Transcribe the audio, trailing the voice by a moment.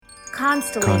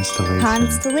Constellation.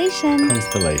 Constellation.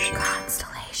 Constellation.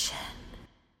 Constellation.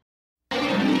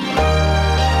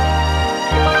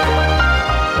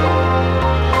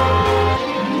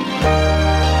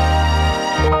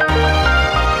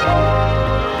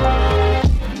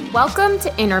 Welcome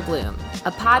to Inner Bloom,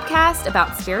 a podcast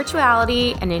about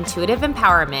spirituality and intuitive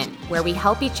empowerment where we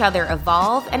help each other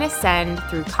evolve and ascend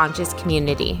through conscious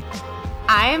community.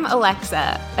 I'm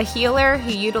Alexa, a healer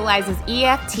who utilizes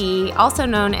EFT, also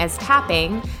known as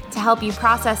tapping, to help you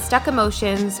process stuck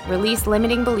emotions, release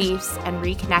limiting beliefs, and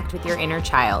reconnect with your inner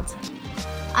child.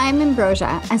 I'm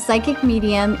Ambrosia, a psychic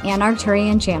medium and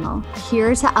Arcturian channel,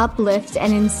 here to uplift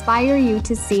and inspire you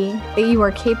to see that you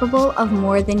are capable of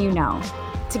more than you know.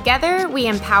 Together, we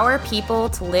empower people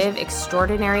to live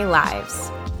extraordinary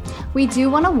lives. We do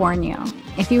want to warn you,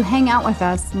 if you hang out with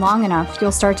us long enough,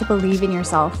 you'll start to believe in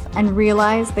yourself and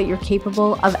realize that you're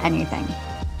capable of anything.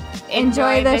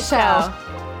 Enjoy the show.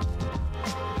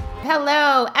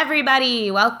 Hello,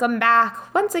 everybody. Welcome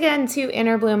back once again to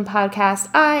Inner Bloom Podcast.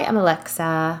 I am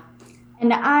Alexa.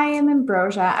 And I am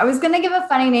Ambrosia. I was going to give a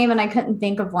funny name and I couldn't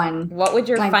think of one. What would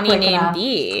your funny name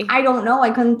be? I don't know.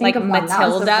 I couldn't think of one.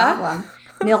 Matilda? That was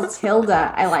the problem.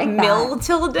 Miltilda. I like that.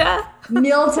 Miltilda?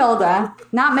 Miltilda.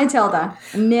 Not Matilda.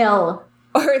 Mil.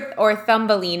 Or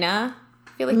Thumbelina.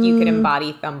 I feel like you could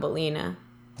embody Thumbelina.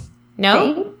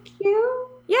 No? Thank you.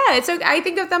 Yeah, it's so. I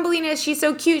think of Thumbelina as she's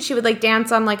so cute. She would like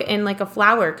dance on in a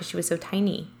flower because she was so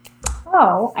tiny.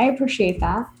 Oh, I appreciate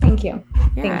that. Thank you.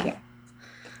 Yeah. Thank you.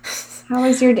 How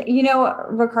was your day? You know,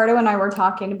 Ricardo and I were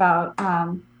talking about,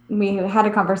 we had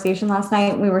a conversation last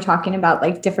night. We were talking about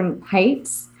like different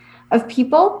heights of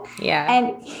people. Yeah.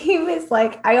 And he was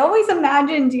like, I always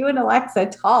imagined you and Alexa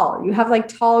tall. You have like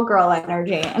tall girl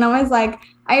energy. And I was like,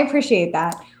 I appreciate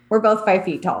that. We're both 5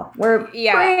 feet tall. We're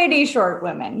pretty short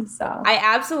women. So I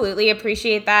absolutely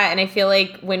appreciate that. And I feel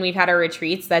like when we've had our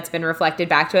retreats, that's been reflected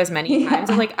back to us many times.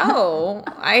 I'm like, people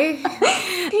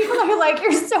are like,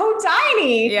 you're so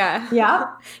tiny. Yeah. Yeah.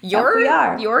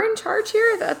 You're in charge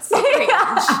here? That's strange.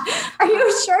 Are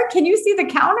you sure? Can you see the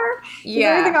counter?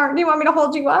 Yeah. Do you want me to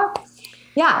hold you up?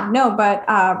 Yeah, no, but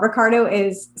Ricardo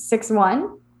is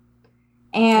 6'1"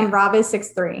 and Rob is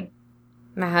 6'3".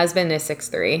 My husband is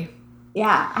 6'3".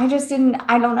 Yeah, I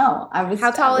don't know.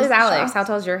 How tall is Alex? How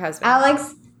tall is your husband?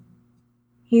 Alex,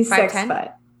 he's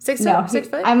 5'10"? 6 foot. 6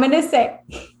 foot? I'm going to say.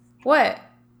 What?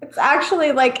 It's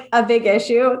actually like a big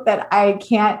issue that I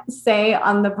can't say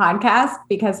on the podcast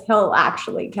because he'll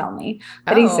actually kill me.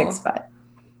 But he's 6 foot.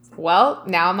 Well,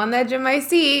 now I'm on the edge of my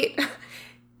seat.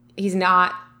 He's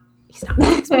not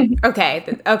 6 foot.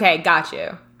 Okay, got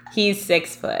you. He's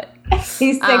 6 foot.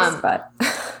 He's 6 foot.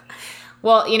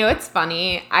 Well, you know, it's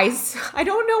funny. I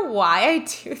don't know why I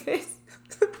do this.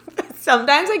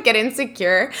 Sometimes I get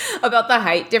insecure about the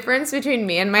height difference between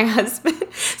me and my husband.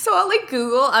 So I'll like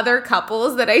Google other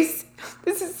couples that this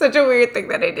is such a weird thing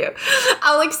that I do.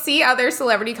 I'll like see other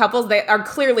celebrity couples that are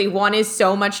clearly one is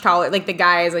so much taller. Like the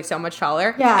guy is like so much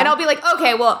taller. Yeah. And I'll be like,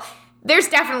 okay, well, there's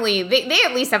definitely, they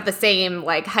at least have the same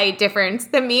like height difference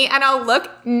than me. And I'll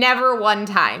look, never one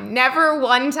time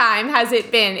has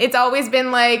it been. It's always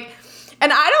been like,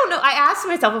 and I don't know. I asked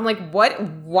myself, I'm like,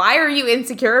 why are you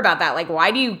insecure about that? Like, why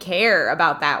do you care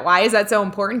about that? Why is that so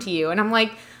important to you? And I'm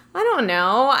like, I don't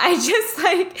know. I just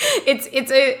like,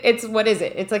 it's what is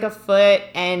it? It's like 1 foot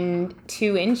and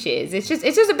 2 inches. It's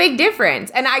just a big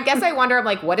difference. And I guess I wonder, I'm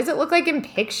like, what does it look like in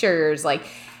pictures? Like,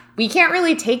 we can't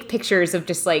really take pictures of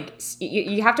just like,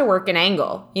 you have to work an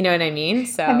angle. You know what I mean?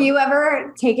 So have you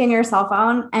ever taken your cell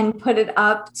phone and put it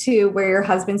up to where your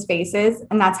husband's face is?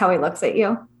 And that's how he looks at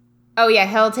you? Oh, yeah.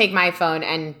 He'll take my phone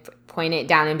and point it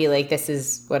down and be like, this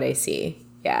is what I see.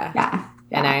 Yeah. Yeah.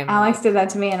 And Alex did that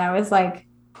to me. And I was like,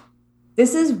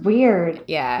 this is weird.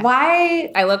 Yeah.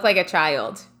 Why? I look like a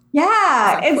child.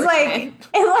 Yeah. It's like,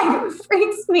 it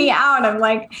freaks me out. I'm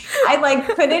like, I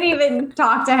couldn't even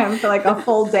talk to him for like a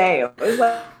full day. It was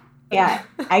like, yeah,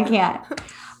 I can't.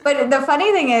 But the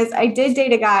funny thing is I did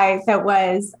date a guy that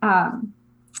was,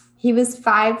 he was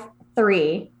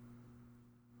 5'3".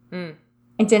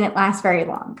 It didn't last very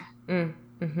long.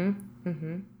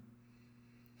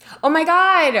 Oh my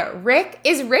God.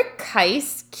 Is Rick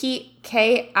Keiss,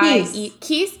 K-I-E,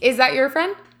 Keiss? Is that your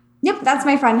friend? Yep, that's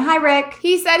my friend. Hi, Rick.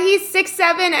 He said he's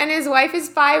 6'7" and his wife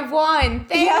is 5'1".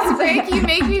 Thanks, Rick. You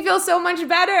make me feel so much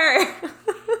better.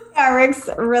 Yeah, Rick's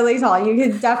really tall. You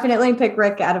could definitely pick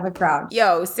Rick out of a crowd.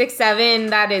 Yo, 6'7",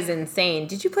 that is insane.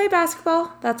 Did you play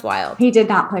basketball? That's wild. He did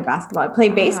not play basketball. He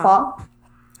played baseball.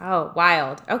 Oh,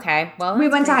 wild. Okay. Well, we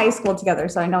went to high school together,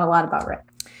 so I know a lot about Rick.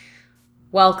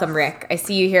 Welcome, Rick. I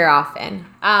see you here often.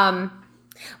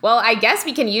 Well, I guess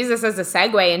we can use this as a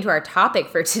segue into our topic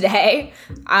for today,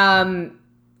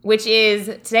 which is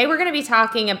today we're going to be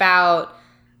talking about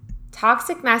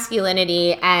toxic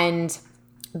masculinity and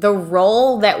the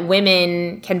role that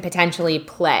women can potentially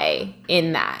play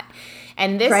in that.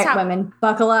 And this women,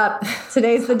 buckle up.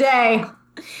 Today's the day.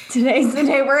 Today's the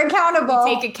day we're accountable.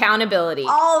 We take accountability.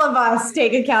 All of us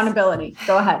take accountability.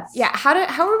 Go ahead. Yeah.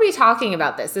 How are we talking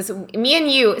about this? Me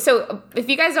and you. So if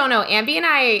you guys don't know, Ambi and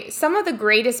I, some of the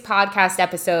greatest podcast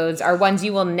episodes are ones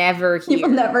you will never hear. You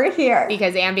will never hear.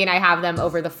 Because Ambi and I have them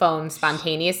over the phone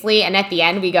spontaneously. And at the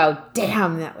end we go,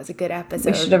 damn, that was a good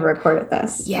episode. We should have recorded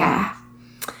this. Yeah.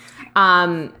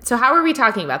 So how are we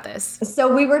talking about this?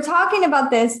 So we were talking about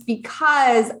this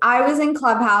because I was in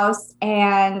Clubhouse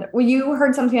and you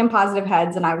heard something on Positive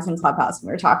Heads and I was in Clubhouse and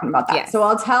we were talking about that. Yes. So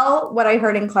I'll tell what I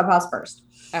heard in Clubhouse first.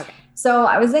 Okay. So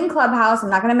I was in Clubhouse. I'm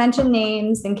not going to mention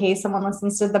names in case someone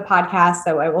listens to the podcast,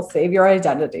 so I will save your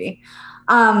identity.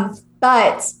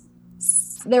 But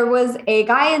there was a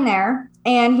guy in there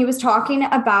and he was talking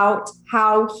about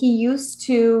how he used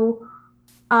to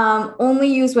only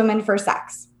use women for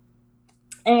sex.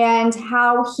 And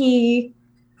how he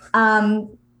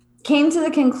came to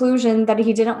the conclusion that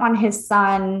he didn't want his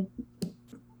son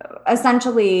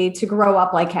essentially to grow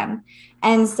up like him.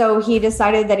 And so he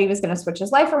decided that he was going to switch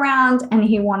his life around and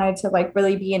he wanted to like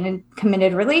really be in a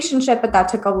committed relationship. But that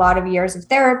took a lot of years of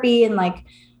therapy and like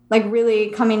really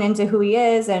coming into who he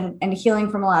is and healing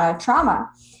from a lot of trauma.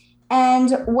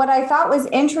 And what I thought was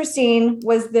interesting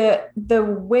was the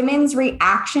women's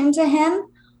reaction to him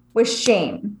was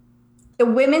shame. The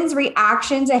women's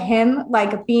reaction to him,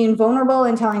 like being vulnerable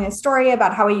and telling his story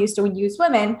about how he used to use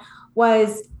women,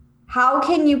 was how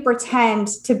can you pretend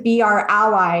to be our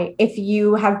ally if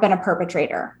you have been a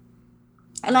perpetrator?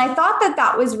 And I thought that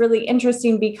that was really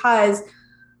interesting because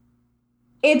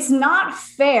it's not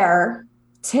fair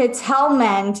to tell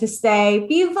men to say,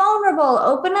 be vulnerable,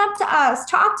 open up to us,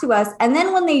 talk to us. And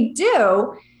then when they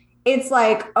do, it's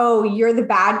like, oh, you're the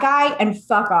bad guy and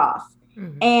fuck off.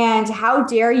 Mm-hmm. And how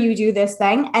dare you do this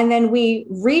thing? And then we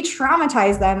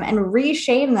re-traumatize them and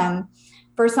re-shame them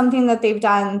for something that they've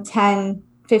done 10,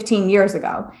 15 years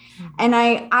ago. Mm-hmm. And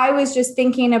I was just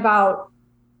thinking about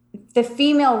the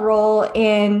female role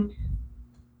in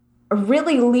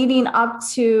really leading up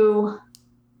to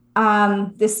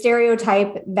the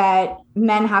stereotype that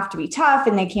men have to be tough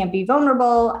and they can't be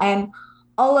vulnerable and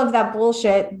all of that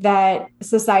bullshit that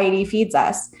society feeds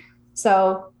us.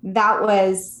 So that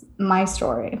was my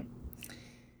story.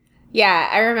 Yeah,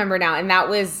 I remember now. And that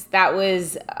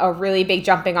was a really big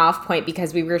jumping off point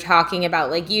because we were talking about,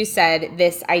 like you said,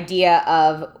 this idea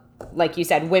of, like you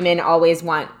said, women always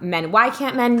want men. Why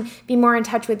can't men be more in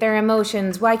touch with their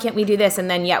emotions? Why can't we do this? And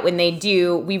then yet when they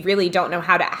do, we really don't know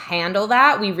how to handle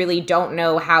that. We really don't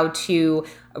know how to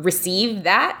receive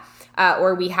that.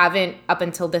 Or we haven't up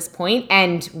until this point,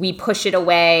 and we push it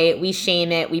away, we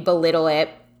shame it, we belittle it.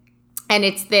 And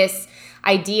it's this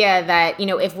idea that, you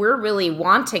know, if we're really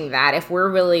wanting that, if we're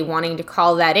really wanting to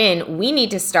call that in, we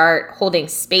need to start holding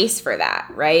space for that,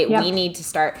 right? Yep. We need to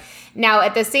start. Now,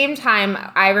 at the same time,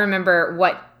 I remember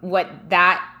what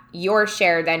that your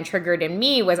share then triggered in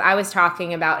me was I was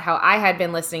talking about how I had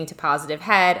been listening to Positive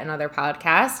Head, another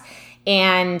podcast,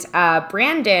 and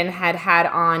Brandon had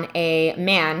on a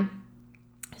man.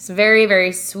 It's very,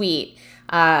 very sweet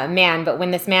man. But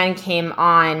when this man came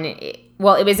on,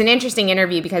 it was an interesting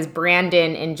interview because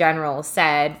Brandon in general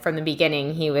said from the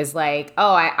beginning, he was like,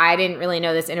 oh, I didn't really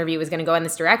know this interview was going to go in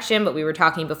this direction, but we were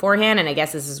talking beforehand, and I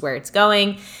guess this is where it's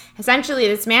going. Essentially,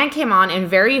 this man came on and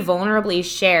very vulnerably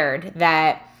shared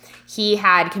that he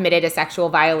had committed a sexual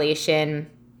violation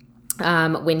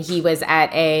when he was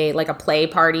at a play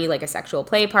party, like a sexual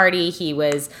play party. He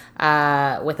was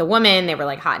with a woman. They were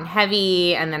like hot and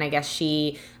heavy. And then I guess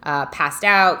she passed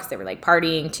out because they were like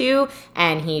partying too.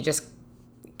 And he just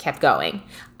kept going.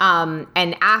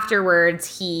 And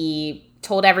afterwards, he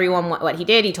told everyone what he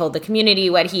did. He told the community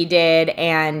what he did.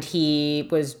 And he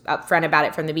was upfront about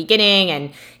it from the beginning.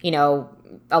 And, you know,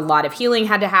 a lot of healing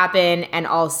had to happen. And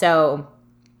also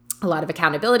a lot of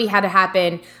accountability had to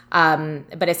happen.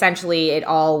 But essentially it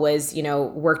all was, you know,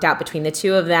 worked out between the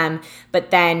two of them.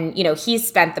 But then, you know, he's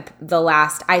spent the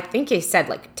last, I think he said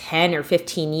like 10 or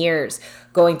 15 years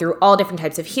going through all different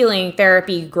types of healing,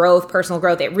 therapy, growth, personal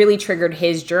growth. It really triggered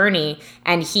his journey.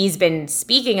 And he's been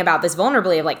speaking about this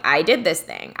vulnerably of like, I did this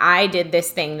thing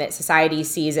that society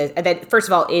sees as, that first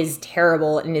of all is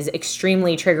terrible and is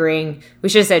extremely triggering. We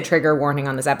should have said trigger warning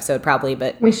on this episode probably,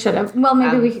 but. We should have. Well,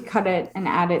 maybe we could cut it and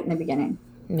add it in the beginning.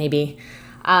 Maybe.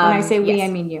 When I say we, I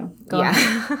mean you. Go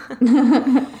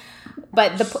ahead.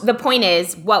 But the point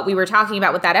is, what we were talking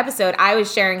about with that episode, I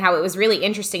was sharing how it was really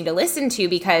interesting to listen to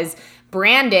because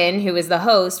Brandon, who is the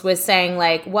host, was saying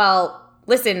like, well,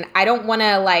 listen, I don't want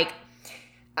to like,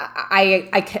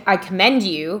 I commend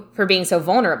you for being so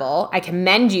vulnerable. I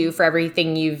commend you for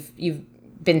everything you've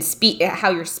been how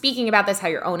you're speaking about this, how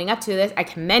you're owning up to this. I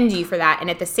commend you for that. And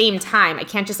at the same time, I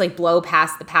can't just like blow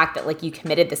past the fact that like you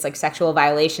committed this like sexual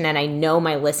violation, and I know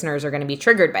my listeners are going to be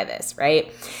triggered by this,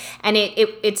 right? And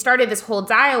it started this whole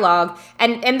dialogue.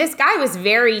 And this guy was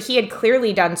he had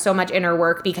clearly done so much inner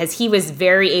work because he was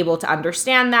very able to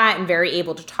understand that and very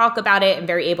able to talk about it and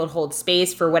very able to hold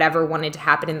space for whatever wanted to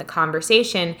happen in the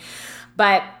conversation.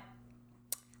 But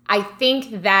I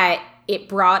think that it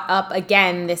brought up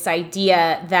again this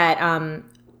idea that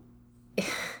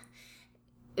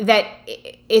that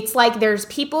it's like there's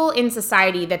people in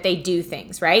society that they do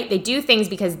things, right? They do things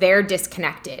because they're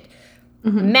disconnected.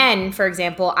 Mm-hmm. Men, for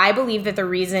example, I believe that the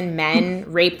reason men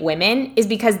rape women is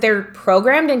because they're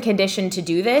programmed and conditioned to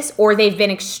do this, or they've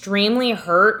been extremely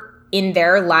hurt in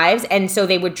their lives, and so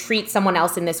they would treat someone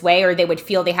else in this way, or they would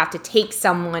feel they have to take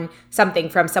something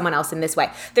from someone else in this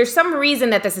way. There's some reason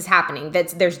that this is happening.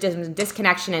 There's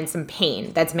disconnection and some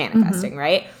pain that's manifesting, mm-hmm.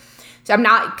 right? So I'm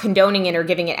not condoning it or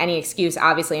giving it any excuse,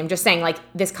 obviously. I'm just saying, like,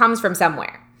 this comes from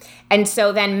somewhere. And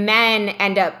so then men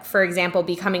end up, for example,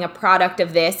 becoming a product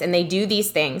of this, and they do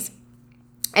these things.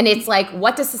 And it's like,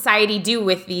 what does society do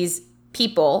with these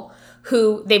people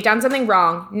who they've done something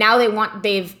wrong? Now they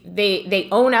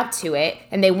own up to it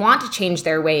and they want to change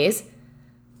their ways.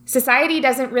 Society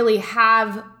doesn't really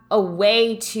have a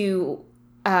way to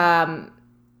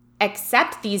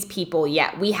accept these people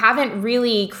yet. We haven't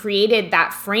really created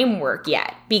that framework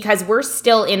yet because we're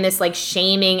still in this like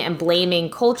shaming and blaming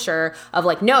culture of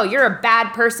like, no, you're a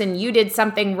bad person. You did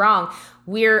something wrong.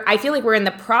 I feel like we're in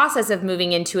the process of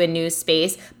moving into a new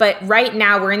space, but right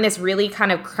now we're in this really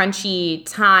kind of crunchy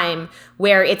time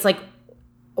where it's like,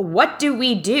 what do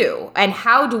we do? And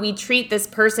how do we treat this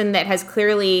person that has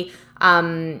clearly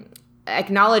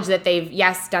acknowledged that they've,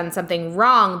 yes, done something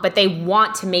wrong, but they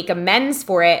want to make amends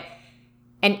for it?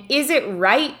 And is it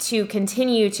right to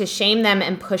continue to shame them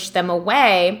and push them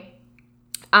away?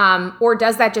 Or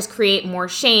does that just create more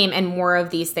shame and more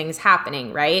of these things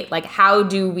happening, right? Like, how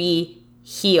do we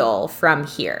heal from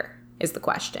here is the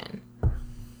question.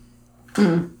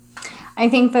 I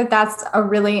think that that's a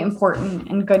really important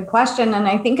and good question. And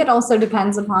I think it also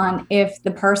depends upon if the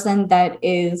person that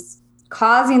is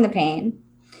causing the pain,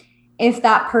 if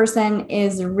that person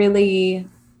is really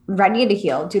ready to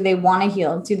heal. Do they want to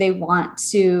heal? Do they want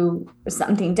to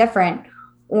something different?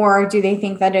 Or do they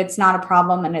think that it's not a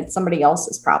problem and it's somebody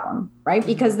else's problem, right?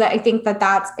 Because I think that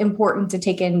that's important to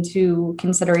take into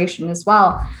consideration as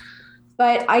well.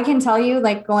 But I can tell you,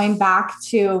 like, going back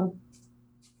to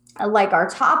like our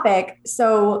topic,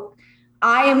 so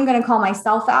I am going to call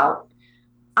myself out.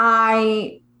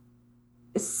 I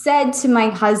said to my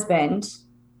husband,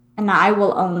 and I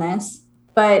will own this,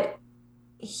 but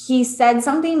he said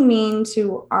something mean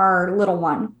to our little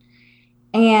one.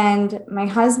 And my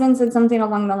husband said something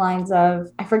along the lines of,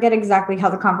 I forget exactly how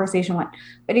the conversation went,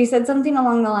 but he said something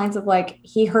along the lines of like,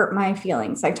 he hurt my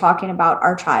feelings, like talking about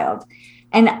our child.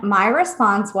 And my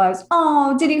response was,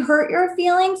 oh, did he hurt your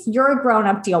feelings? You're a grown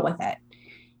up, deal with it.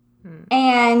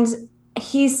 And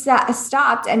he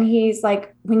stopped and he's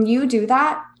like, when you do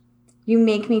that, you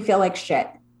make me feel like shit.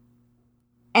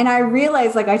 And I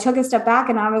realized, like, I took a step back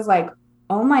and I was like,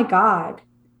 oh my God,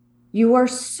 you are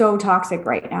so toxic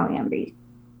right now, Amby.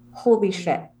 Holy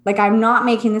shit. Like, I'm not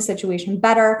making the situation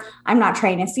better. I'm not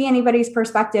trying to see anybody's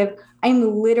perspective.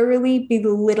 I'm literally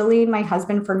belittling my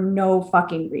husband for no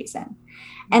fucking reason.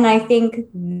 And I think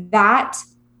that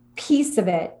piece of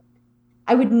it,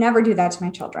 I would never do that to my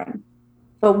children.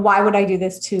 But why would I do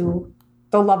this to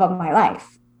the love of my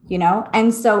life? You know?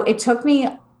 And so it took me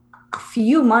a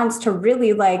few months to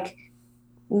really like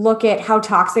look at how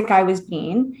toxic I was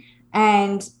being,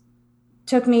 and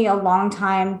took me a long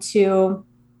time to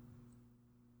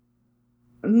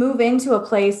move into a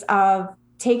place of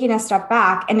taking a step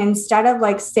back. And instead of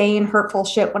like saying hurtful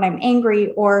shit when I'm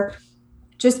angry, or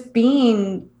just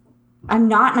being a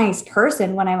not nice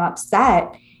person when I'm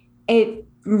upset, it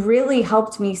really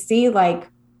helped me see, like,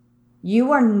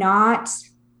 you are not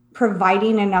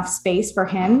providing enough space for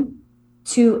him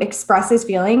to express his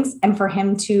feelings and for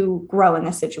him to grow in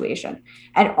this situation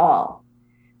at all.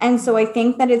 And so I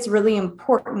think that it's really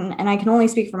important, and I can only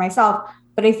speak for myself,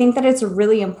 but I think that it's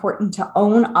really important to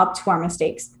own up to our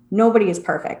mistakes. Nobody is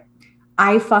perfect.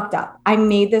 I fucked up. I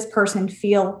made this person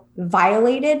feel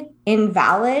violated,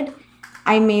 invalid.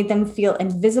 I made them feel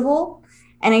invisible.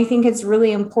 And I think it's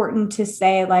really important to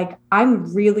say, like,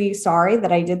 I'm really sorry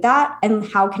that I did that. And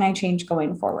how can I change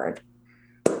going forward?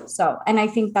 So, and I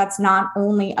think that's not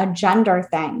only a gender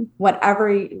thing,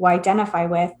 whatever you identify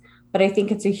with, but I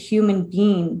think it's a human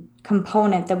being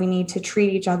component that we need to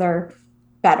treat each other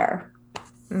better.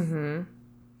 Mm-hmm.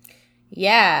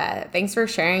 Yeah, thanks for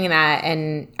sharing that.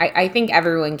 And I think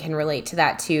everyone can relate to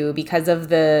that too, because of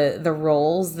the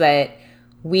roles that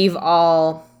we've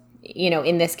all,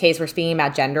 in this case, we're speaking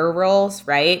about gender roles,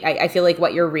 right? I feel like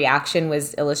what your reaction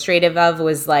was illustrative of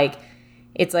was like,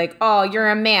 it's like, oh, you're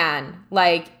a man.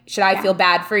 Like, should I feel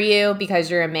bad for you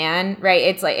because you're a man, right?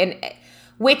 It's like, and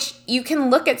which you can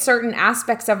look at certain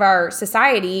aspects of our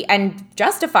society and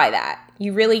justify that.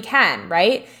 You really can,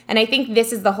 right? And I think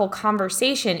this is the whole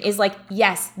conversation is like,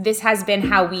 yes, this has been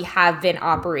how we have been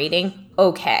operating.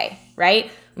 Okay, right?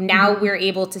 Now we're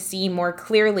able to see more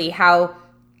clearly how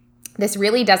this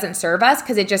really doesn't serve us,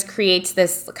 because it just creates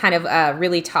this kind of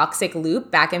really toxic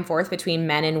loop back and forth between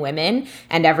men and women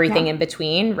and everything in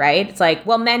between, right? It's like,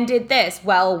 well, men did this.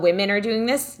 Well, women are doing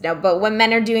this. No, but when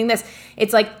men are doing this,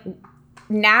 it's like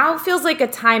now feels like a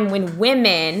time when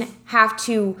women have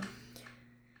to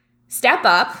step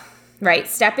up, right?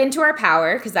 Step into our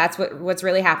power, because that's what's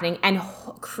really happening, and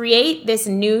create this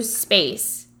new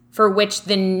space for which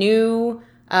the new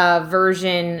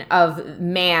version of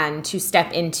man to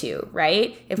step into,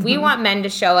 right? If we want men to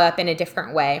show up in a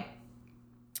different way,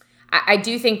 I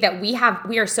do think that we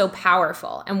are so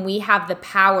powerful, and we have the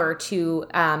power to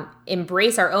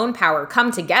embrace our own power,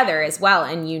 come together as well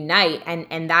and unite.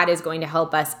 And that is going to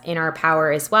help us in our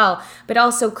power as well, but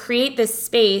also create this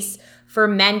space for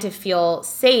men to feel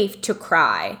safe to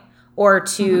cry or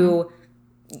to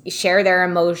share their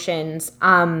emotions.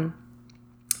 And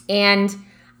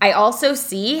I also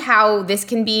see how this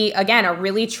can be, again, a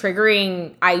really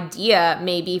triggering idea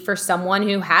maybe for someone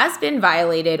who has been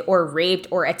violated or raped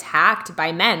or attacked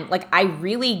by men. Like, I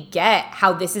really get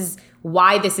how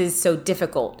why this is so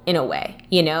difficult in a way,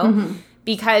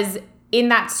 Because in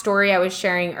that story I was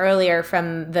sharing earlier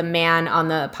from the man on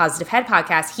the Positive Head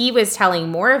podcast, he was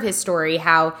telling more of his story,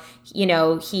 how,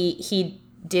 he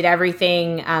did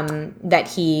everything that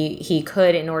he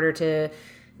could in order to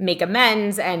make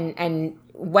amends, and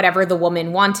whatever the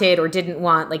woman wanted or didn't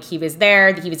want, like, he was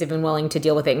there. He was even willing to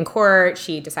deal with it in court.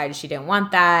 She decided she didn't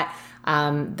want that.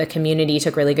 The community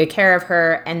took really good care of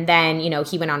her. And then,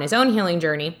 he went on his own healing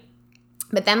journey.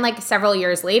 But then, like, several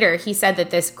years later, he said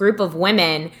that this group of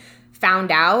women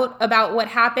found out about what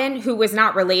happened, who was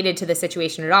not related to the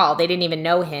situation at all. They didn't even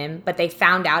know him, but they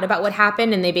found out about what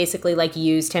happened, and they basically, like,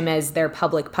 used him as their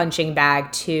public punching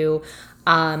bag to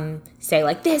say,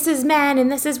 like, this is men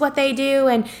and this is what they do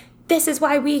and this is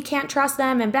why we can't trust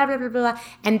them and blah, blah, blah, blah.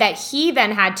 And that he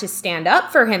then had to stand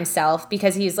up for himself,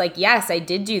 because he's like, yes, I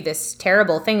did do this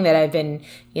terrible thing that I've been,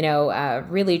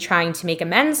 really trying to make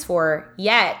amends for,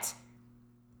 yet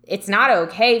it's not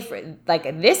okay for, like,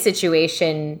 this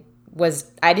situation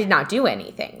I did not do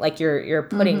anything. Like, you're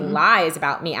putting lies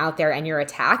about me out there and you're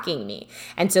attacking me.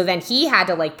 And so then he had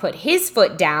to, like, put his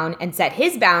foot down and set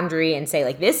his boundary and say,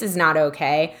 like, this is not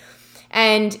okay.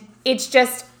 And it's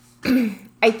just,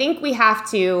 I think we have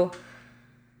to,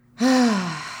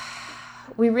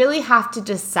 we really have to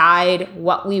decide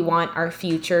what we want our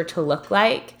future to look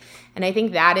like. And I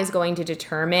think that is going to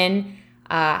determine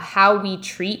how we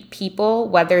treat people,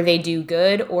 whether they do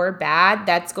good or bad.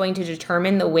 That's going to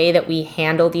determine the way that we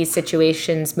handle these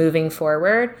situations moving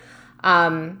forward.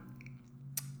 I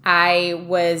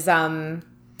was, there's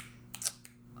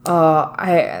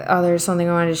something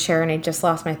I wanted to share and I just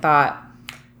lost my thought.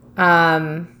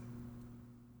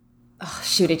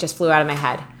 It just flew out of my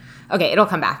head. Okay, it'll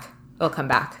come back. It'll come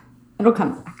back.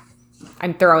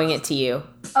 I'm throwing it to you.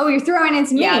 Oh, you're throwing it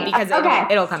to me? Yeah, because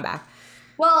it'll come back.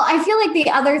 Well, I feel like the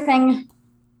other thing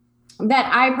that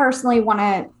I personally want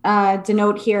to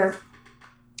denote here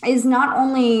is not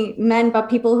only men, but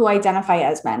people who identify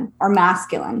as men or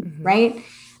masculine, right?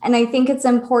 And I think it's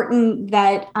important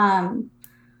that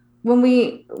when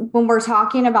we're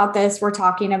talking about this, we're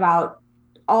talking about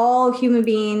all human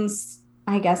beings,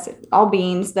 I guess all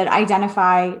beings that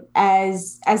identify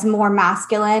as more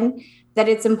masculine, that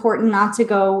it's important not to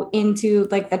go into,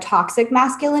 like, the toxic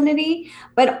masculinity,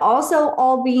 but also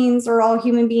all beings or all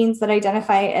human beings that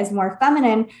identify as more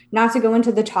feminine, not to go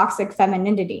into the toxic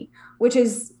femininity, which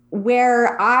is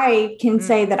where I can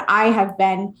say that I have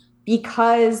been,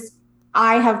 because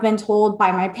I have been told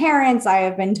by my parents, I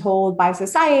have been told by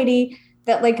society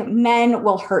that, like, men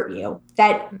will hurt you,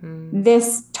 that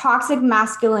this toxic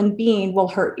masculine being will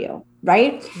hurt you.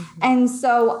 right? And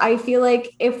so I feel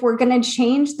like if we're going to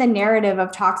change the narrative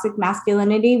of toxic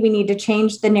masculinity, we need to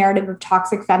change the narrative of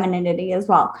toxic femininity as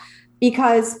well,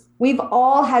 because we've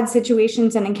all had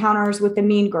situations and encounters with the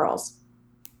mean girls.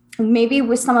 Maybe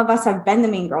with some of us have been the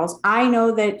mean girls. I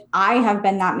know that I have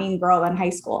been that mean girl in high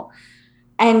school.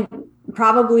 And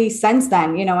probably since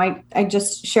then, I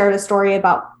just shared a story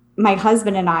about my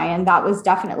husband and I, and that was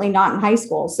definitely not in high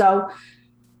school. So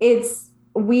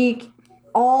we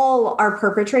all are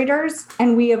perpetrators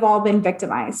and we have all been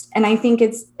victimized. And I think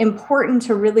it's important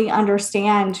to really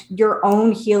understand your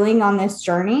own healing on this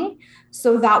journey,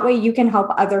 so that way you can help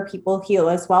other people heal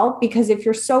as well. Because if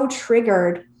you're so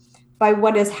triggered by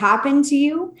what has happened to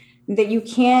you that you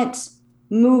can't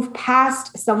move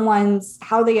past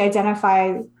how they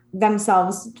identify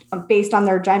themselves based on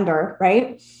their gender,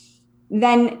 right?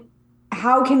 Then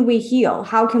how can we heal?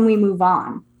 How can we move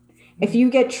on? If you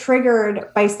get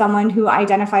triggered by someone who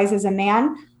identifies as a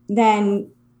man,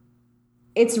 then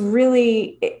it's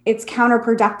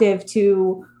counterproductive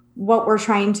to what we're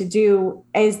trying to do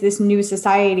as this new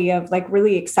society of like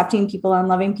really accepting people and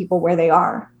loving people where they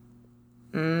are.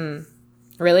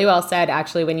 Really well said.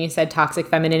 Actually, when you said toxic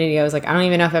femininity, I was like, I don't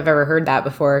even know if I've ever heard that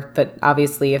before. But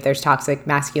obviously, if there's toxic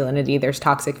masculinity, there's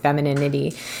toxic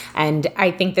femininity. And I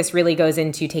think this really goes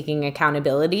into taking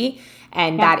accountability.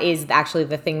 And that is actually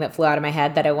the thing that flew out of my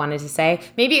head that I wanted to say.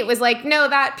 Maybe it was like, no,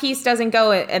 that piece doesn't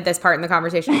go at this part in the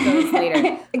conversation. It goes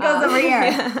later. It goes over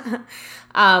here.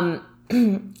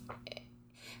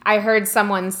 I heard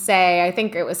someone say, I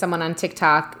think it was someone on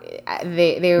TikTok,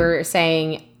 they were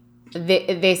saying,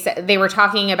 they were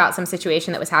talking about some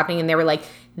situation that was happening, and they were like,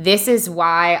 this is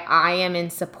why I am in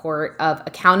support of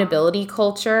accountability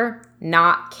culture,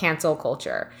 not cancel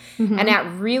culture. Mm-hmm. And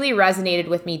that really resonated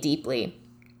with me deeply.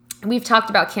 We've talked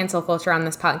about cancel culture on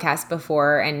this podcast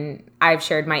before, and I've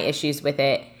shared my issues with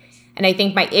it. And I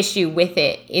think my issue with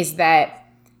it is that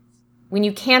when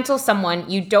you cancel someone,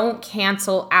 you don't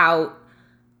cancel out,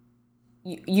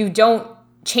 you don't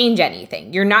change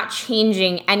anything. You're not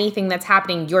changing anything that's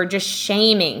happening. You're just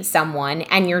shaming someone,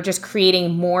 and you're just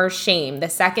creating more shame. The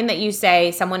second that you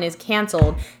say someone is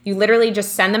canceled, you literally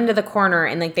just send them to the corner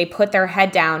and like they put their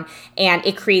head down, and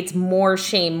it creates more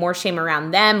shame around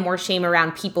them, more shame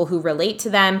around people who relate to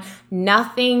them.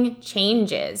 Nothing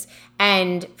changes.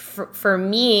 And for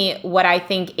me, what I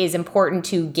think is important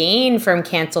to gain from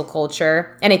cancel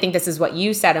culture, and I think this is what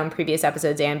you said on previous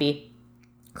episodes, Ambi,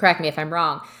 correct me if I'm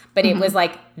wrong, but it was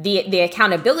like the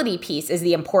accountability piece is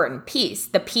the important piece.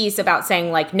 The piece about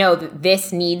saying like, no,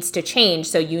 this needs to change.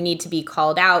 So you need to be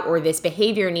called out, or this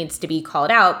behavior needs to be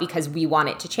called out because we want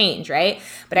it to change, right?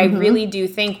 But I really do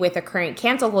think with the current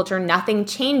cancel culture, nothing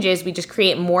changes. We just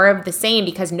create more of the same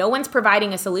because no one's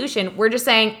providing a solution. We're just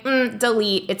saying,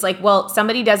 delete. It's like, well,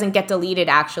 somebody doesn't get deleted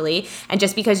actually. And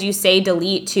just because you say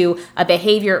delete to a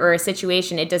behavior or a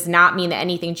situation, it does not mean that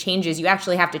anything changes. You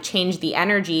actually have to change the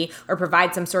energy or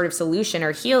provide some sort of solution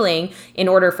or healing in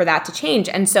order for that to change.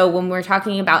 And so when we're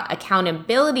talking about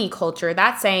accountability culture,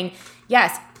 that's saying,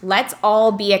 yes, let's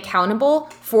all be accountable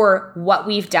for what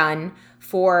we've done,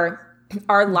 for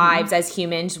our lives as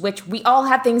humans, which we all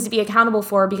have things to be accountable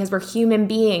for because we're human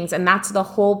beings. And that's the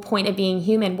whole point of being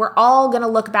human. We're all going to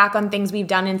look back on things we've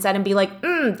done and said and be like,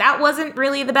 that wasn't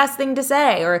really the best thing to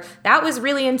say, or that was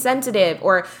really insensitive,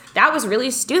 or that was really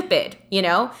stupid,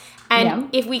 And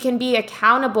if we can be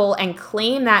accountable and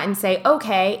claim that and say,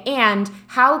 okay, and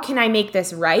how can I make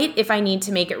this right if I need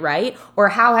to make it right? Or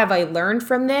how have I learned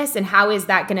from this? And how is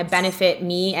that going to benefit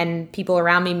me and people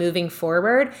around me moving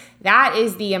forward? That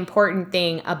is the important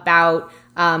thing about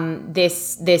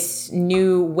this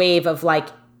new wave of like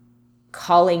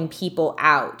calling people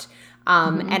out.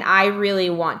 And I really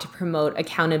want to promote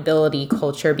accountability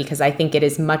culture because I think it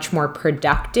is much more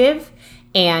productive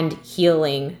and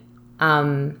healing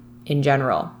in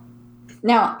general.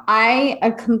 Now,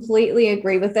 I completely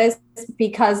agree with this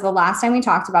because the last time we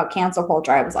talked about cancel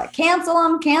culture, I was like, cancel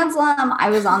them. I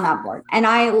was on that board. And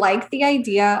I like the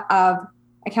idea of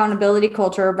accountability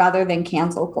culture rather than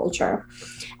cancel culture.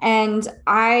 And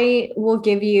I will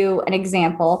give you an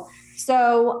example.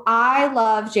 So I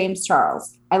love James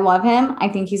Charles. I love him. I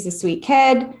think he's a sweet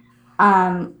kid.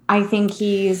 I think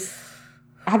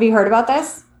have you heard about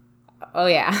this? Oh,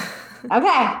 yeah.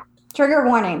 Okay. Trigger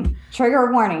warning.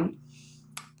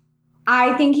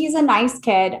 I think he's a nice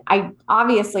kid. I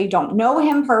obviously don't know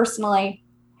him personally.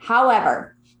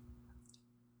 However,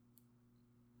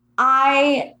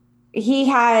 he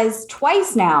has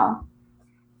twice now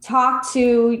talked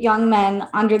to young men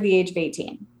under the age of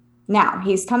 18. Now,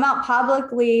 he's come out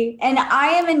publicly, and I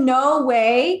am in no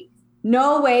way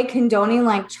no way condoning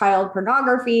like child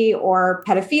pornography or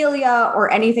pedophilia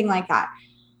or anything like that.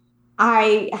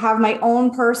 I have my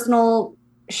own personal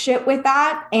shit with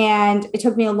that, and it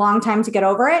took me a long time to get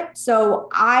over it. So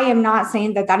I am not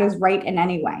saying that that is right in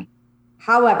any way.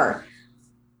 However,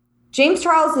 James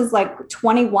Charles is like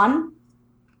 21,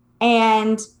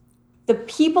 and the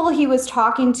people he was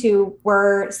talking to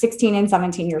were 16 and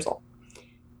 17 years old.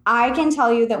 I can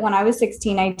tell you that when I was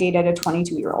 16, I dated a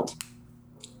 22-year-old.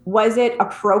 Was it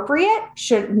appropriate?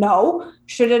 No.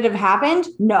 Should it have happened?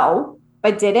 No.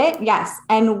 But did it? Yes.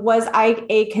 And was I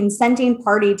a consenting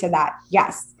party to that?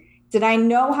 Yes. Did I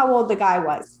know how old the guy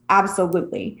was?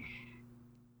 Absolutely.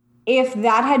 If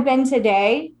that had been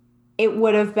today, it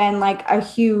would have been like a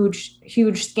huge,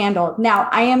 huge scandal. Now,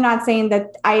 I am not saying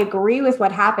that I agree with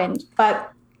what happened,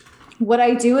 but what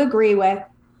I do agree with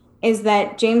is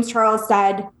that James Charles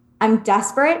said, I'm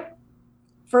desperate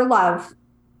for love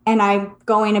and I'm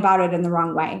going about it in the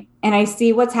wrong way. And I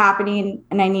see what's happening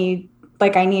and I need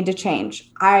to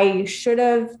change. I should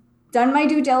have done my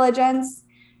due diligence.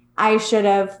 I should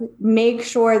have made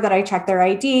sure that I checked their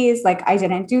IDs. Like I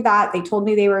didn't do that. They told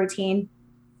me they were a teen,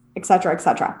 et cetera, et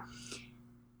cetera.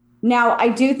 Now, I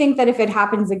do think that if it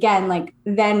happens again,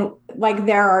 then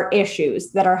there are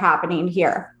issues that are happening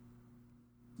here.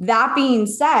 That being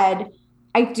said,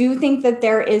 I do think that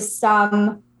there is something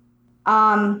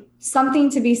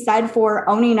to be said for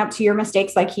owning up to your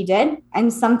mistakes like he did,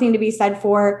 and something to be said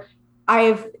for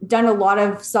I've done a lot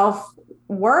of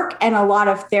self-work and a lot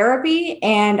of therapy,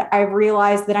 and I've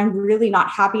realized that I'm really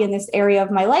not happy in this area of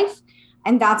my life.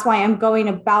 And that's why I'm going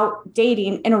about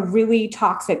dating in a really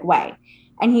toxic way.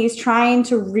 And he's trying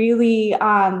to really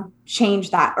change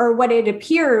that, or what it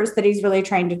appears that he's really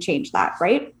trying to change that,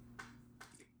 right?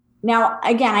 Now,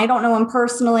 again, I don't know him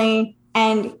personally,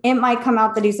 and it might come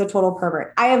out that he's a total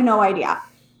pervert. I have no idea.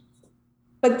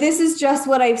 But this is just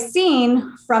what I've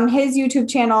seen from his YouTube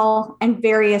channel and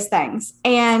various things.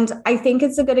 And I think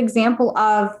it's a good example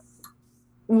of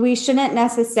we shouldn't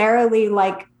necessarily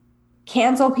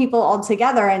cancel people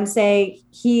altogether and say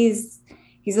he's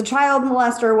a child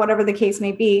molester or whatever the case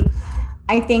may be.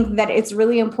 I think that it's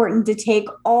really important to take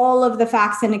all of the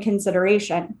facts into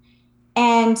consideration.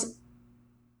 And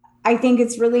I think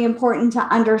it's really important to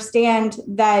understand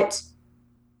that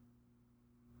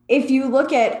if you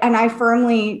look at, and I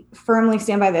firmly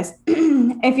stand by this,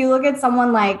 if you look at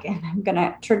someone like, and I'm going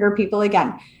to trigger people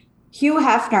again, Hugh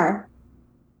Hefner,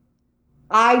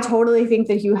 I totally think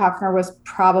that Hugh Hefner was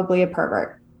probably a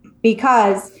pervert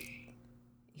because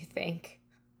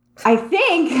I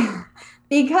think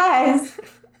because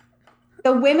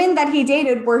the women that he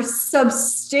dated were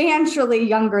substantially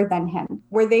younger than him.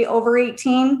 Were they over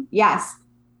 18? Yes.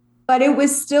 But it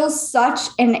was still such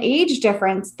an age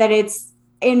difference that it's,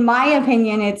 in my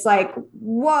opinion, it's like,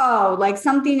 whoa,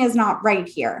 something is not right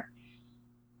here.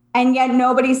 And yet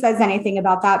nobody says anything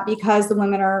about that because the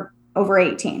women are over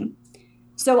 18.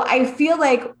 So I feel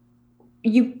like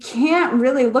you can't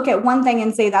really look at one thing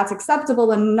and say that's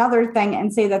acceptable and another thing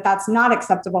and say that that's not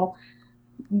acceptable.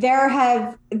 There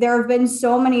have been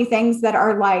so many things that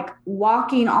are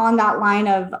walking on that line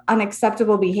of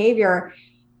unacceptable behavior.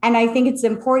 And I think it's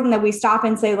important that we stop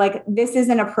and say this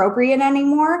isn't appropriate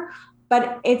anymore,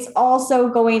 but it's also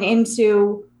going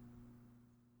into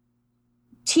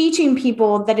teaching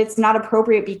people that it's not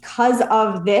appropriate because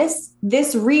of this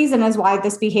reason is why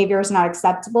this behavior is not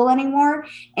acceptable anymore.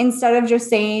 Instead of just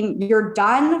saying you're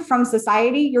done from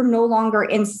society, you're no longer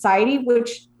in society,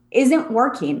 which isn't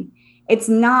working. It's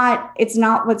not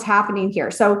what's happening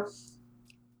here. So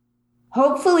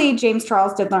hopefully James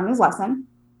Charles did learn his lesson.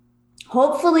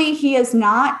 Hopefully he is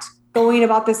not going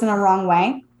about this in a wrong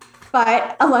way.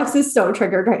 But Alexa's so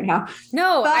triggered right now.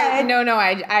 No, I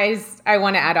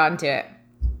want to add on to it.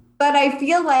 But I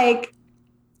feel like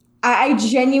I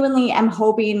genuinely am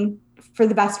hoping for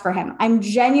the best for him. I'm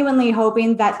genuinely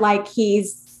hoping that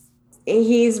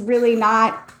he's really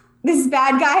not this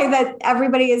bad guy that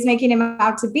everybody is making him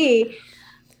out to be.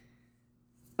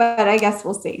 But I guess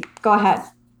we'll see. Go ahead.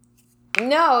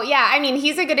 No, yeah, I mean,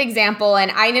 he's a good example,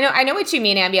 and I know what you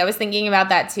mean, Ambi. I was thinking about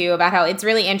that too, about how it's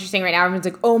really interesting right now. Everyone's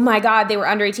like, "Oh my God, they were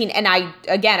under 18," and I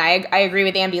agree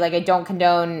with Ambi. I don't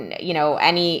condone,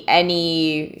 anything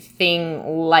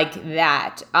like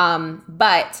that.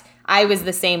 But I was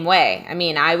the same way. I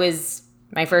mean,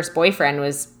 my first boyfriend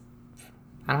was,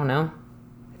 I don't know,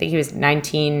 I think he was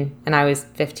 19 and I was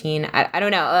 15. I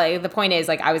don't know. The point is,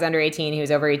 I was under 18, he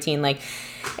was over 18.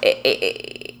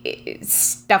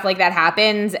 Stuff like that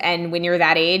happens, and when you're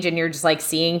that age and you're just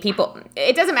seeing people,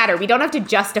 it doesn't matter. We don't have to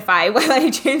justify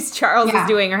what James Charles is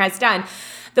doing or has done.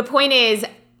 The point is,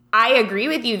 I agree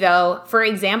with you, though. For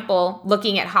example,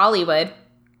 looking at Hollywood,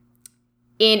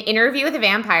 in Interview with a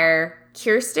Vampire,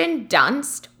 Kirsten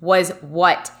Dunst was,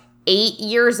 8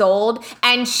 years old?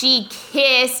 And she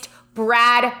kissed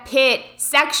Brad Pitt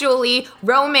sexually,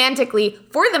 romantically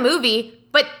for the movie,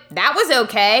 but that was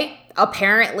okay.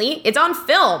 Apparently, it's on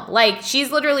film. Like,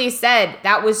 she's literally said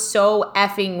that was so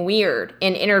effing weird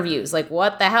in interviews. Like,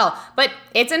 what the hell? But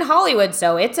it's in Hollywood,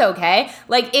 so it's okay.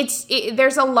 Like,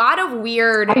 there's a lot of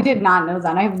weird. I did not know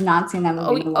that. I have not seen that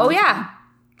movie. Oh yeah.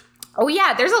 Oh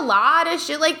yeah, there's a lot of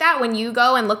shit like that when you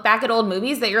go and look back at old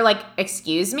movies that you're like,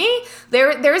 excuse me?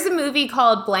 There's a movie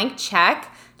called Blank Check.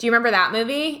 Do you remember that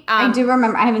movie? I do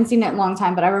remember. I haven't seen it in a long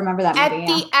time, but I remember that movie. At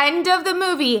the end of the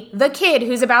movie, the kid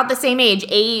who's about the same age,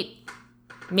 8,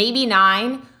 maybe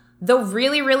 9, the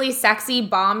really, really sexy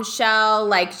bombshell,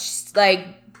 like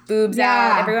boobs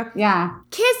out everywhere. Yeah.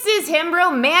 Kisses him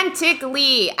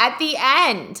romantically at the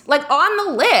end, like on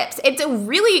the lips. It's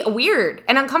really weird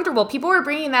and uncomfortable. People were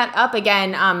bringing that up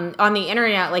again on the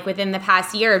internet, like within the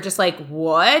past year, just like,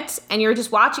 what? And you're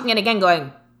just watching it again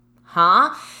going,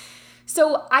 huh?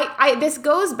 So I this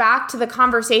goes back to the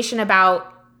conversation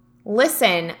about,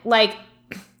 listen, like,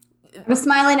 I was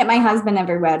smiling at my husband,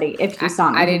 everybody, if you saw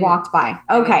me. He walked by.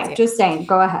 Okay, just saying.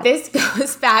 Go ahead. This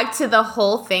goes back to the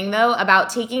whole thing, though, about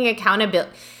taking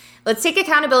accountability. Let's take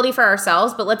accountability for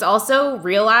ourselves, but let's also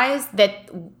realize that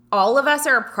all of us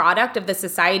are a product of the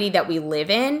society that we live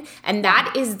in. And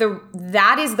that is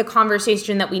the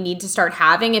conversation that we need to start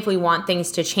having if we want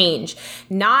things to change.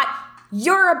 Not,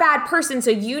 you're a bad person, so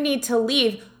you need to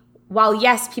leave. While,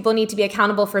 yes, people need to be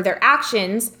accountable for their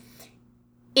actions,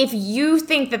 if you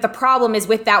think that the problem is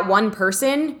with that one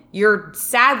person, you're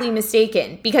sadly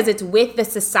mistaken, because it's with the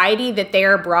society that they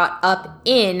are brought up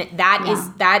in.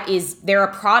 That is they're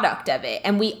a product of it.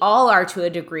 And we all are to a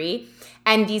degree.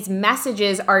 And these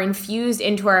messages are infused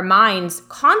into our minds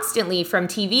constantly from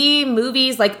TV,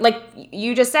 movies, like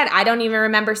you just said. I don't even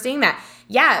remember seeing that.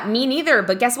 Yeah, me neither.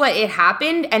 But guess what? It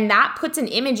happened. And that puts an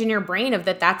image in your brain of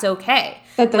that's okay.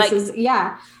 That this is,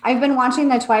 yeah. I've been watching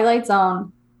The Twilight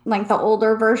Zone, like the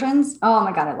older versions. Oh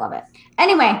my God, I love it.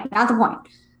 Anyway, not the point.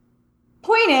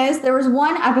 Point is, there was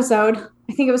one episode,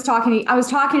 I was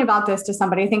talking about this to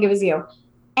somebody, I think it was you.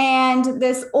 And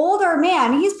this older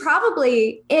man, he's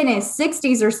probably in his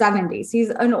 60s or 70s.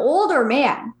 He's an older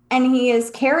man. And he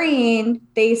is carrying,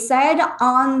 they said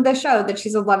on the show that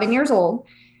she's 11 years old,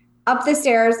 up the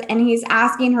stairs. And he's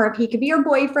asking her if he could be her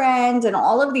boyfriend and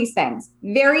all of these things.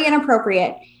 Very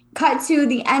inappropriate. Cut to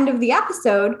the end of the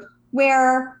episode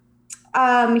where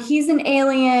he's an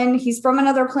alien, he's from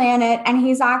another planet, and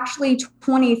he's actually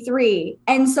 23.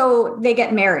 And so they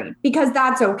get married because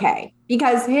that's okay.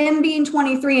 Because him being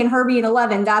 23 and her being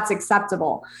 11, that's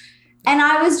acceptable. And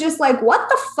I was just like, what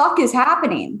the fuck is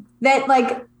happening? That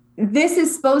like, this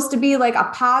is supposed to be like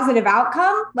a positive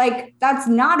outcome? Like, that's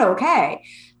not okay.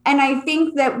 And I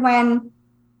think that when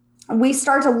we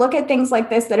start to look at things like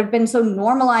this that have been so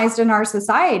normalized in our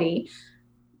society,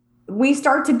 we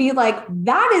start to be like,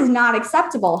 that is not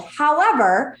acceptable.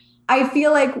 However, I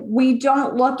feel like we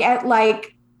don't look at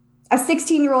like a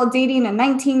 16-year-old dating a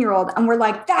 19-year-old and we're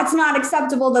like, that's not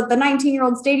acceptable that the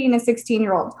 19-year-old's dating a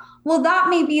 16-year-old. Well, that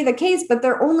may be the case, but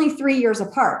they're only 3 years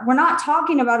apart. We're not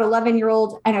talking about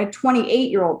 11-year-old and a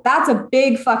 28-year-old. That's a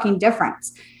big fucking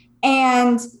difference.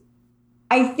 And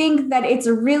I think that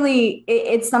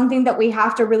it's something that we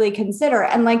have to really consider.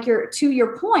 And like to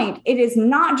your point, it is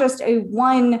not just a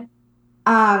one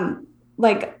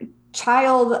like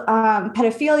child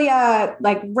pedophilia,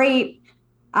 like rape,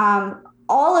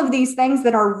 all of these things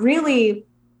that are really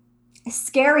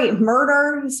scary,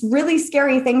 murder, really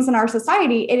scary things in our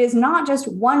society. It is not just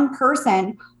one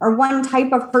person or one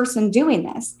type of person doing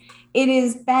this. It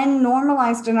has been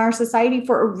normalized in our society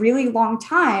for a really long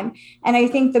time. And I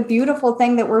think the beautiful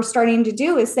thing that we're starting to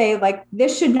do is say, like,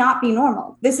 this should not be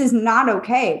normal. This is not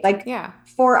okay. Like,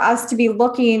 for us to be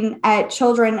looking at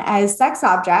children as sex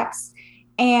objects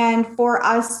and for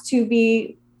us to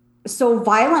be so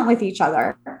violent with each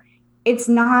other, it's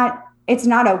not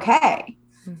okay.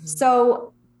 Mm-hmm.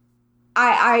 So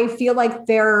I feel like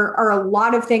there are a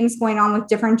lot of things going on with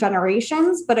different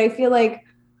generations, but I feel like,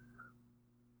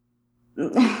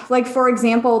 for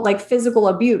example, like physical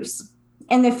abuse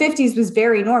in the 50s was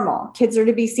very normal. Kids are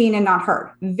to be seen and not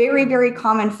heard. Very, very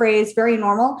common phrase, very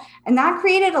normal. And that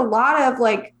created a lot of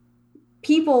like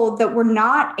people that were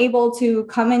not able to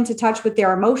come into touch with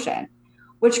their emotion,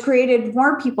 which created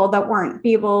more people that weren't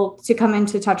able to come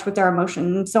into touch with their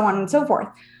emotion and so on and so forth.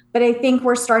 But I think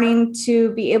we're starting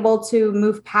to be able to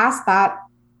move past that,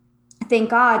 thank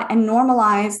God, and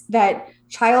normalize that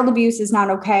child abuse is not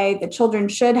okay, that children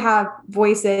should have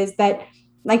voices, that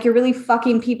like you're really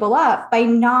fucking people up by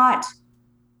not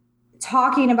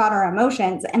talking about our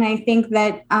emotions. And I think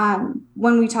that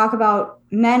when we talk about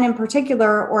men in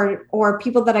particular, or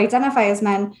people that identify as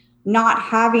men, not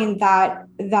having that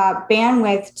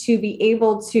bandwidth to be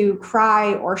able to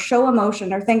cry or show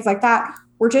emotion or things like that,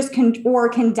 we're just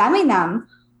condemning them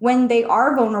when they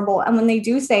are vulnerable and when they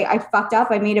do say, I fucked up,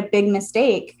 I made a big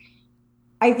mistake.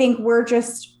 I think we're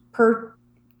just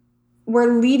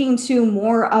we're leading to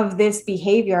more of this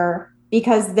behavior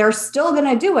because they're still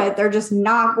going to do it. They're just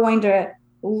not going to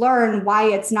learn why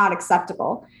it's not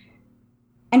acceptable.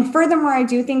 And furthermore, I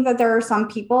do think that there are some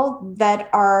people that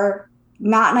are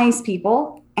not nice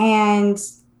people and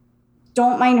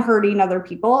don't mind hurting other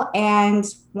people and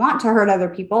want to hurt other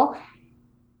people.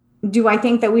 Do I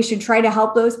think that we should try to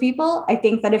help those people? I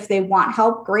think that if they want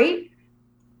help, great.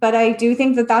 But I do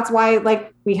think that that's why,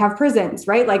 like, we have prisons,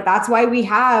 right? Like, that's why we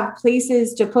have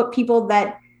places to put people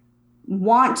that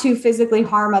want to physically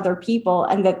harm other people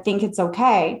and that think it's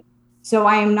okay. So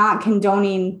I am not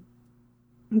condoning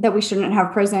that we shouldn't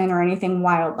have prison or anything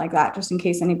wild like that, just in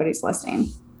case anybody's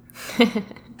listening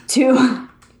to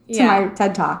my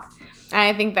TED Talk.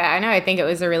 I think it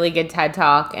was a really good TED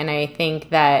Talk. And I think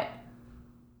that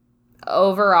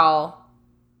overall,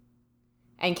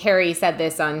 and Carrie said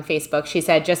this on Facebook, she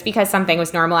said, just because something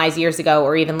was normalized years ago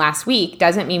or even last week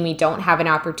doesn't mean we don't have an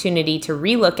opportunity to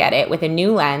relook at it with a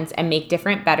new lens and make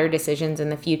different, better decisions in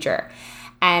the future.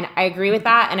 And I agree with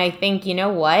that. And I think, you know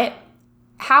what?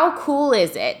 How cool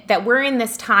is it that we're in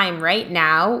this time right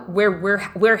now where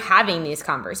we're having these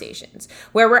conversations,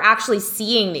 where we're actually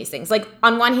seeing these things? Like,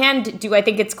 on one hand, do I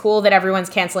think it's cool that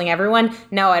everyone's canceling everyone?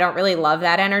 No, I don't really love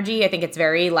that energy. I think it's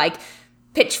very like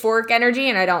pitchfork energy,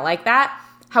 and I don't like that.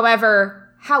 However,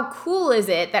 how cool is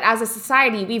it that as a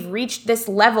society, we've reached this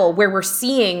level where we're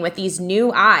seeing with these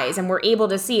new eyes and we're able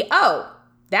to see, oh,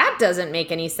 that doesn't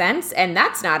make any sense and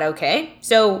that's not okay.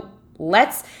 So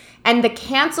and the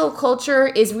cancel culture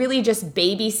is really just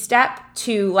baby step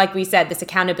to, like we said, this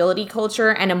accountability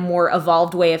culture and a more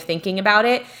evolved way of thinking about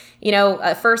it. You know,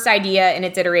 a first idea in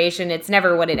its iteration, it's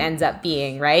never what it ends up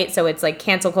being, right? So it's like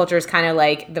cancel culture is kind of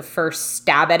like the first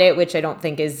stab at it, which I don't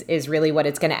think is really what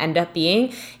it's going to end up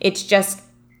being. It's just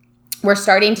we're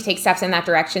starting to take steps in that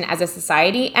direction as a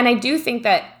society. And I do think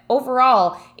that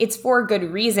overall, it's for a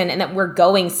good reason and that we're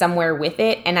going somewhere with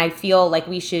it. And I feel like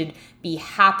we should be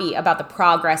happy about the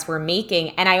progress we're making.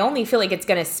 And I only feel like it's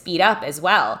going to speed up as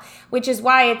well, which is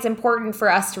why it's important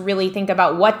for us to really think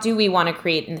about what do we want to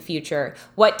create in the future?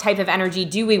 What type of energy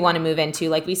do we want to move into?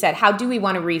 Like we said, how do we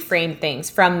want to reframe things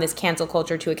from this cancel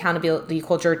culture to accountability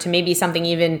culture to maybe something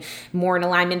even more in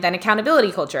alignment than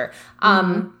accountability culture?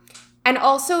 And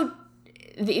also,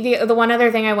 the one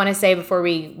other thing I want to say before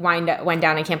we wind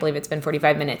down, I can't believe it's been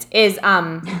 45 minutes, is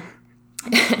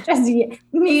just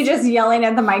me just yelling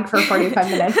at the mic for 45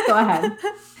 minutes. Go ahead.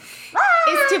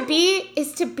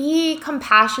 is to be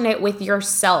compassionate with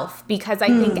yourself, because I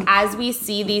think as we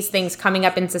see these things coming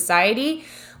up in society,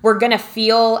 we're going to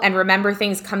feel and remember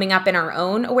things coming up in our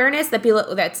own awareness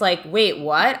that's like, wait,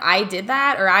 what? I did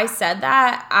that, or I said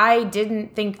that. I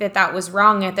didn't think that was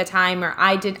wrong at the time, or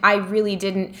I really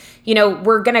didn't,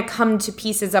 we're going to come to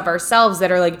pieces of ourselves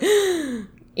that are like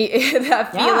that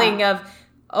feeling of,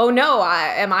 oh no,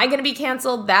 am I going to be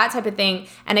canceled? That type of thing.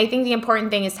 And I think the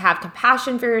important thing is to have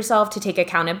compassion for yourself, to take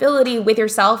accountability with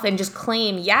yourself and just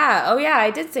claim,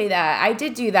 I did say that. I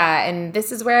did do that. And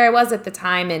this is where I was at the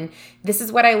time. And this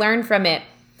is what I learned from it.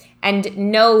 And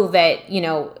know that,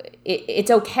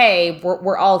 it's okay.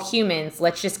 We're all humans.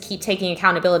 Let's just keep taking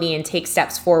accountability and take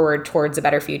steps forward towards a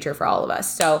better future for all of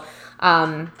us. So,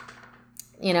 I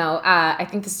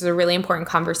think this is a really important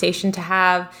conversation to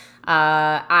have.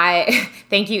 I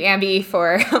thank you, Ambi,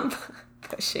 for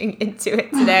pushing into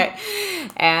it today.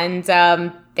 And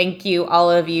thank you,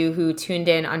 all of you who tuned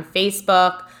in on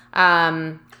Facebook.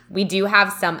 We do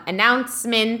have some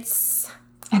announcements.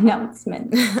 Okay.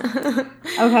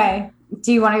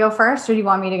 Do you want to go first, or do you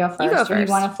want me to go first? You go first. Or do you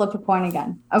want to flip a coin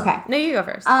again? Okay. No, you go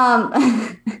first.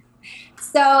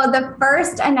 So the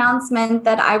first announcement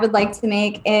that I would like to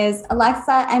make is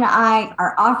Alexa and I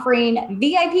are offering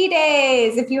VIP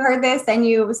days. If you heard this and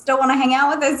you still want to hang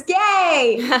out with us,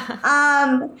 yay!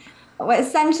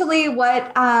 Essentially,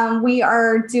 what we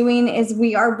are doing is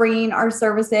we are bringing our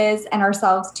services and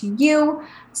ourselves to you.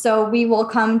 So we will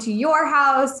come to your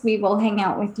house. We will hang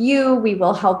out with you. We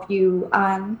will help you.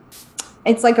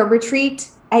 It's like a retreat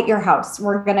at your house.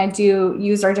 We're going to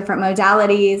use our different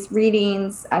modalities,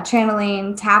 readings,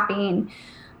 channeling, tapping,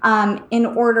 in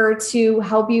order to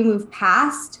help you move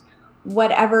past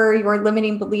whatever your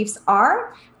limiting beliefs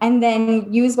are, and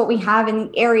then use what we have in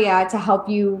the area to help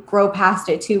you grow past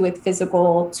it too, with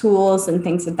physical tools and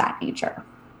things of that nature.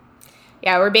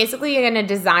 Yeah, we're basically going to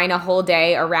design a whole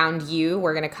day around you.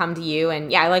 We're going to come to you.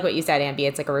 And yeah, I like what you said, Ambi.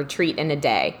 It's like a retreat in a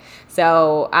day.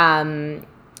 So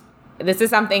this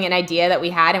is an idea that we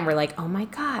had, and we're like, oh my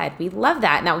God, we love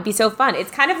that. And that would be so fun.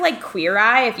 It's kind of like Queer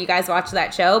Eye, if you guys watch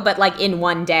that show, but like in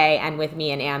one day and with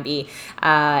me and Ambi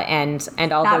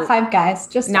and all not five guys,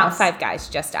 just not us. 5 guys,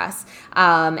 just us.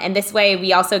 And this way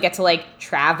we also get to like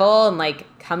travel and like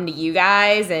come to you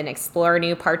guys and explore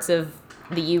new parts of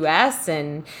the US,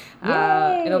 and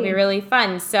it'll be really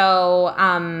fun. So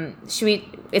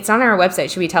it's on our website.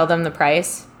 Should we tell them the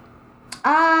price?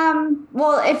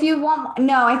 Well, if you want,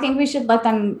 no, I think we should let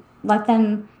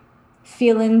them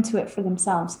feel into it for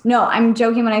themselves. No, I'm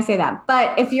joking when I say that.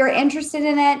 But if you're interested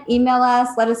in it, email us,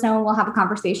 let us know, and we'll have a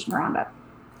conversation around it.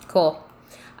 Cool.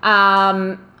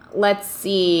 Let's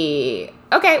see.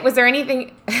 Okay. Was there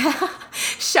anything?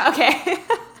 Okay.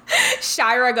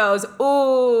 Shira goes,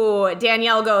 ooh.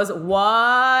 Danielle goes,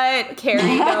 what?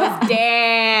 Carrie goes,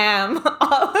 damn.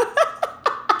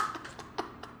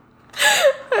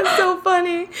 That's so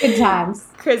funny. Good times.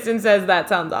 Kristen says that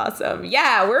sounds awesome.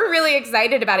 Yeah, we're really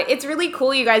excited about it. It's really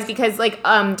cool, you guys, because like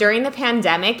during the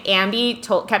pandemic, Ambi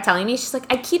kept telling me, she's like,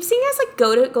 I keep seeing us like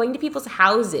going to people's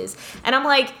houses, and I'm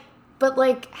like, but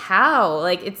like how?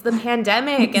 Like it's the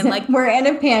pandemic, and like we're in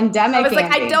a pandemic. I was like,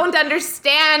 Andy. I don't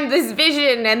understand this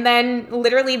vision, and then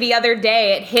literally the other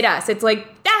day it hit us. It's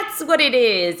like that's what it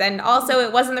is, and also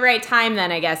it wasn't the right time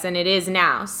then, I guess, and it is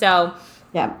now. So.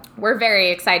 Yeah, we're very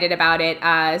excited about it.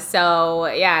 So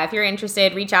yeah, if you're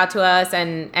interested, reach out to us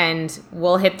and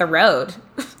we'll hit the road.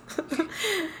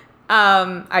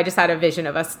 I just had a vision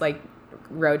of us like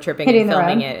road tripping and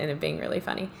filming it and it being really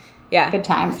funny. Yeah. Good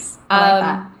times. I like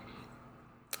that.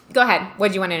 Go ahead. What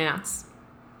do you want to announce?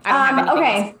 I don't have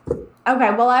anything else.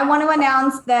 Okay. Well, I want to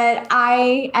announce that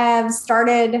I have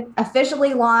started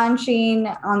officially launching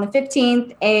on the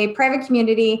 15th a private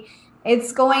community.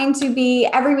 It's going to be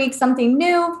every week something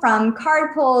new, from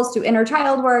card pulls to inner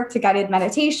child work to guided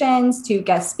meditations to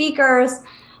guest speakers.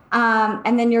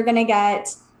 And then you're going to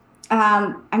get,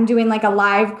 I'm doing like a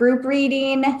live group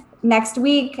reading next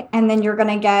week. And then you're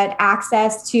going to get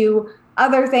access to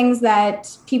other things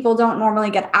that people don't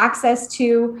normally get access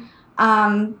to,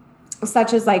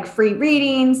 such as like free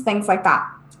readings, things like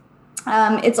that.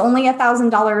 It's only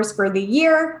 $1,000 for the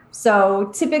year.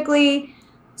 So typically,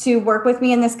 to work with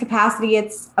me in this capacity,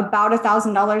 it's about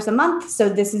 $1,000 a month. So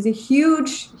this is a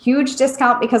huge, huge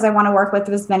discount because I want to work with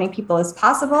as many people as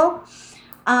possible.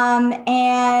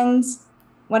 And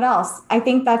what else? I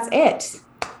think that's it.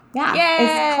 Yeah. Yay!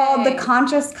 It's called The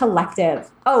Conscious Collective.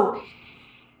 Oh,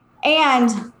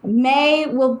 and May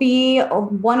will be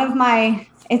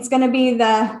it's going to be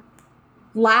the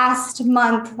last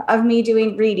month of me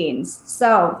doing readings.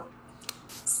 So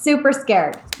super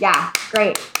scared. Yeah,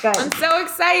 great, good. I'm so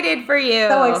excited for you.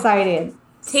 So excited.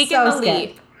 Taking the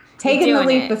leap. Taking the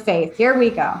leap of faith. Here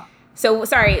we go. So,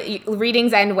 sorry,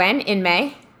 readings end when? In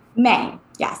May? May,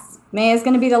 yes. May is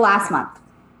going to be the last month.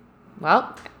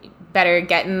 Well, better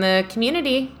get in the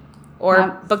community,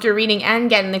 or book your reading and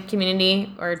get in the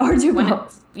community, or do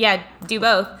both. Yeah, do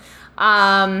both.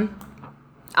 Awesome.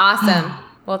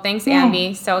 Well, thanks,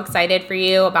 Ambi. So excited for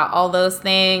you about all those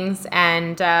things.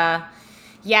 And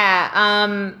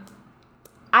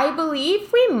I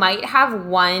believe we might have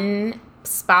one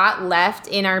spot left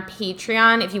in our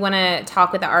Patreon if you want to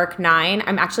talk with the Arc 9.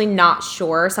 I'm actually not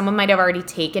sure. Someone might have already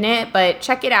taken it, but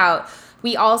check it out.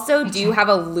 We also do have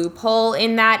a loophole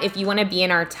in that if you want to be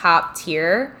in our top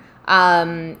tier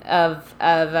of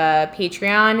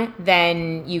Patreon,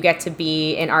 then you get to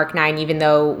be in Arc 9, even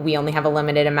though we only have a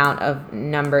limited amount of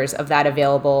numbers of that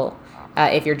available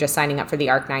if you're just signing up for the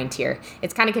Arc 9 tier.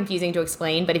 It's kind of confusing to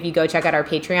explain, but if you go check out our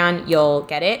Patreon, you'll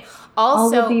get it.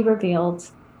 Also, all will be revealed.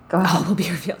 Go ahead. All will be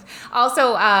revealed.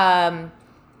 Also,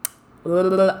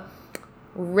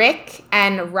 Rick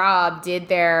and Rob did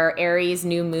their Aries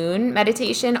new moon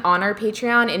meditation on our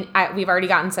Patreon, and we've already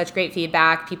gotten such great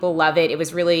feedback. People love it. It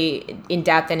was really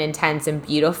in-depth and intense and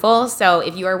beautiful. So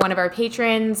if you are one of our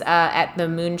patrons at the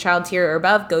Moonchild tier or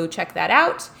above, go check that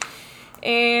out.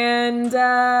 And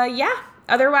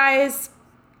otherwise,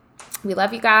 we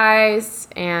love you guys,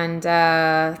 and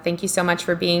thank you so much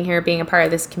for being here, being a part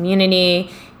of this community.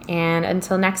 And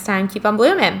until next time, keep on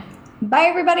blooming. Bye,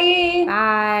 everybody.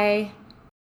 Bye.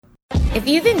 If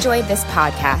you've enjoyed this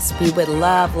podcast, we would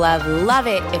love, love, love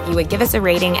it if you would give us a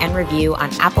rating and review on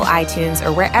Apple iTunes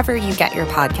or wherever you get your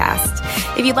podcast.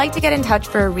 If you'd like to get in touch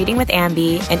for a reading with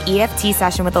Ambi, an EFT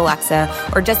session with Alexa,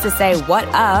 or just to say what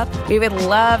up, we would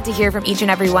love to hear from each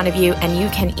and every one of you, and you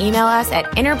can email us at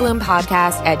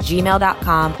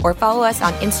innerbloom.podcast@gmail.com or follow us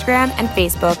on Instagram and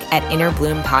Facebook at Inner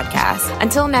Bloom Podcast.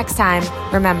 Until next time,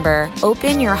 remember,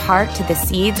 open your heart to the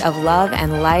seeds of love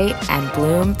and light and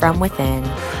bloom from within.